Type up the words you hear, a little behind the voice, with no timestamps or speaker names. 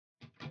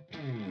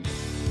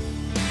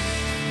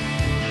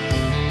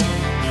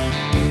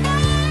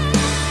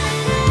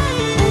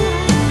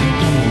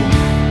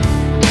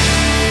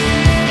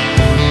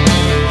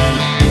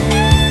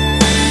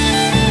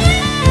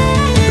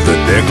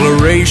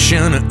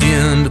Declaration of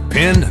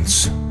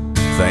Independence.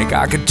 Think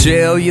I could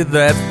tell you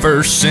that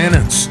first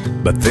sentence,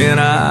 but then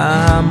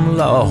I'm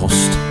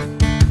lost.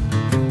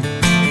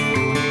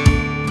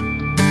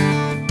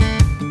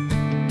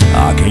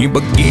 I can't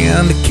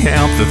begin to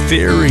count the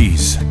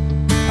theories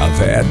I've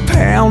had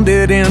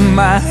pounded in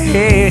my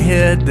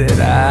head that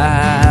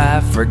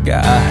I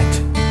forgot.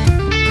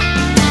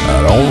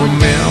 I don't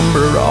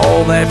remember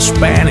all that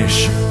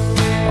Spanish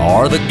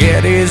or the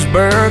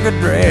Gettysburg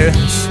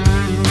Address,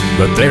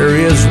 but there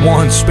is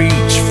one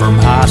speech from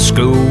high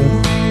school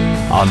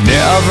I'll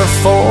never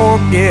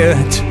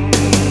forget.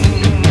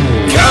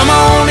 Come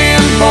on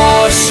in,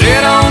 boys,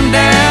 sit on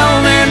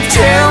down and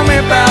tell me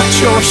about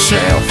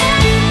yourself.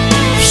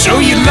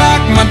 So you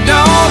like my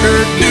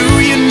daughter,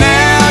 do you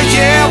now?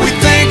 Yeah, we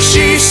think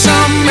she's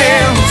something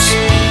else.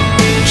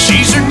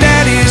 She's her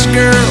daddy's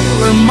girl,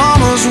 her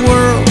mama's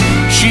world.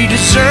 She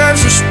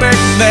deserves respect,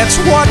 that's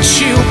what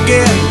she'll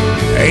get.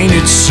 Ain't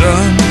it,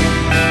 son?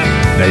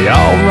 They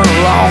all run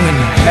along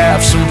and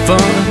have some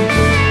fun.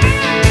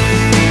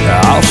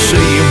 I'll see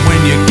you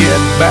when you get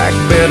back,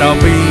 bet I'll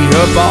be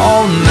up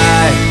all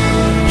night,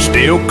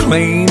 still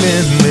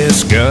cleaning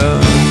this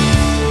gun.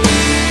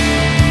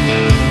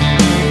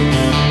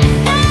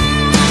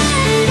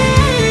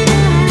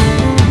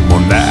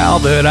 Well, now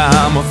that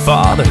I'm a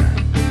father,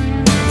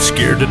 I'm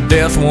scared to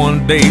death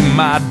one day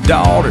my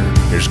daughter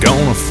is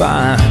gonna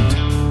find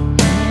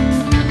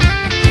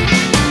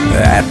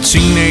that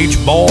teenage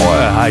boy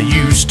I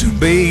used to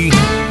be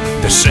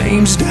that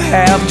seems to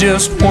have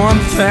just one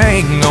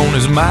thing on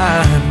his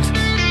mind.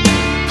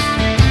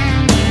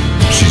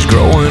 She's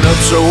growing up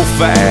so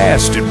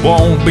fast it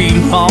won't be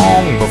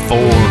long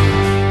before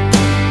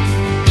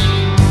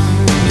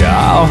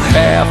I'll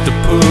have to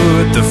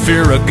put the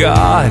fear of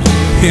God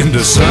into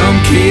some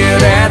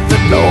kid at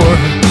the door.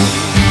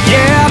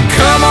 Yeah,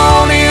 come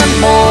on in,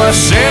 boy,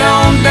 sit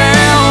on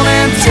down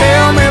and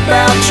tell me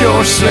about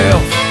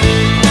yourself.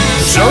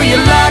 So you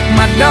like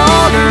my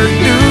daughter,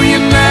 do you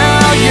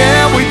now?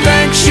 Yeah, we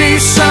think she's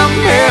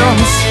something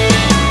else.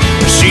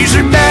 She's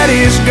her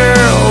daddy's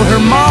girl, her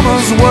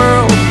mama's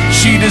world.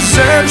 She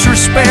deserves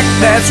respect,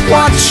 that's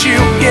what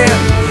she'll get.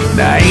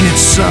 Now ain't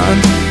it, son?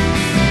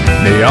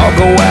 They all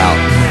go out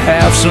and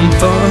have some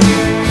fun.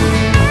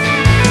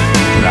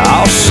 And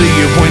I'll see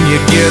you when you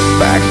get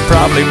back,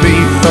 probably be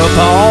up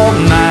all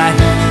night,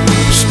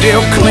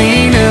 still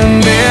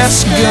cleaning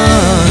this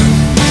gun.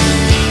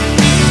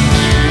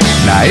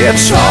 Now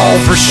it's all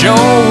for show,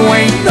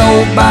 ain't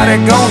nobody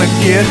gonna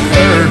get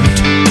hurt.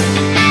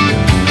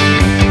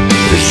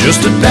 It's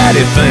just a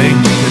daddy thing,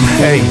 and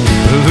hey,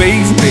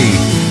 believe me,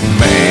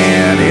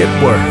 man, it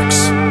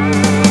works.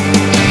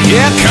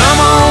 Yeah, come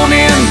on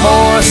in,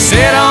 boy,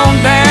 sit on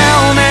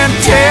down and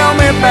tell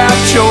me about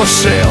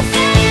yourself.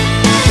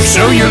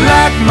 So you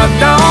like my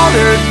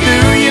daughter,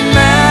 do you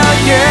now?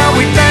 Yeah,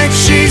 we think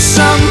she's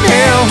something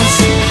else.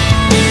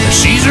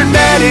 She's her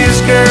daddy's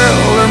girl,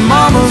 her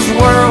mama's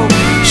world.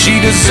 She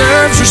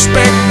deserves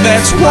respect,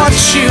 that's what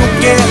she'll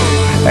get.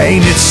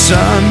 Ain't it,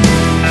 son?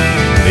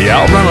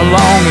 Y'all run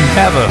along and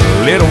have a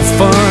little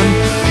fun.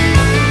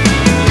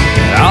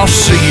 I'll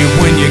see you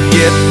when you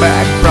get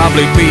back,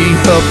 probably be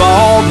up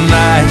all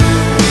night,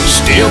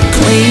 still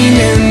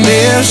cleaning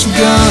this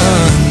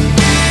gun.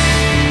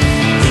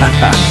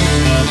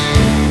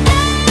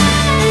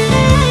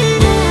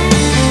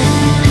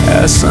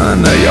 Son,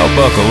 y'all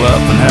buckle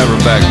up and have her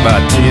back by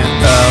 10,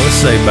 let's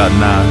say about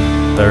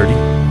 9:30.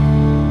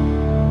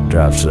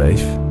 Drive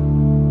safe.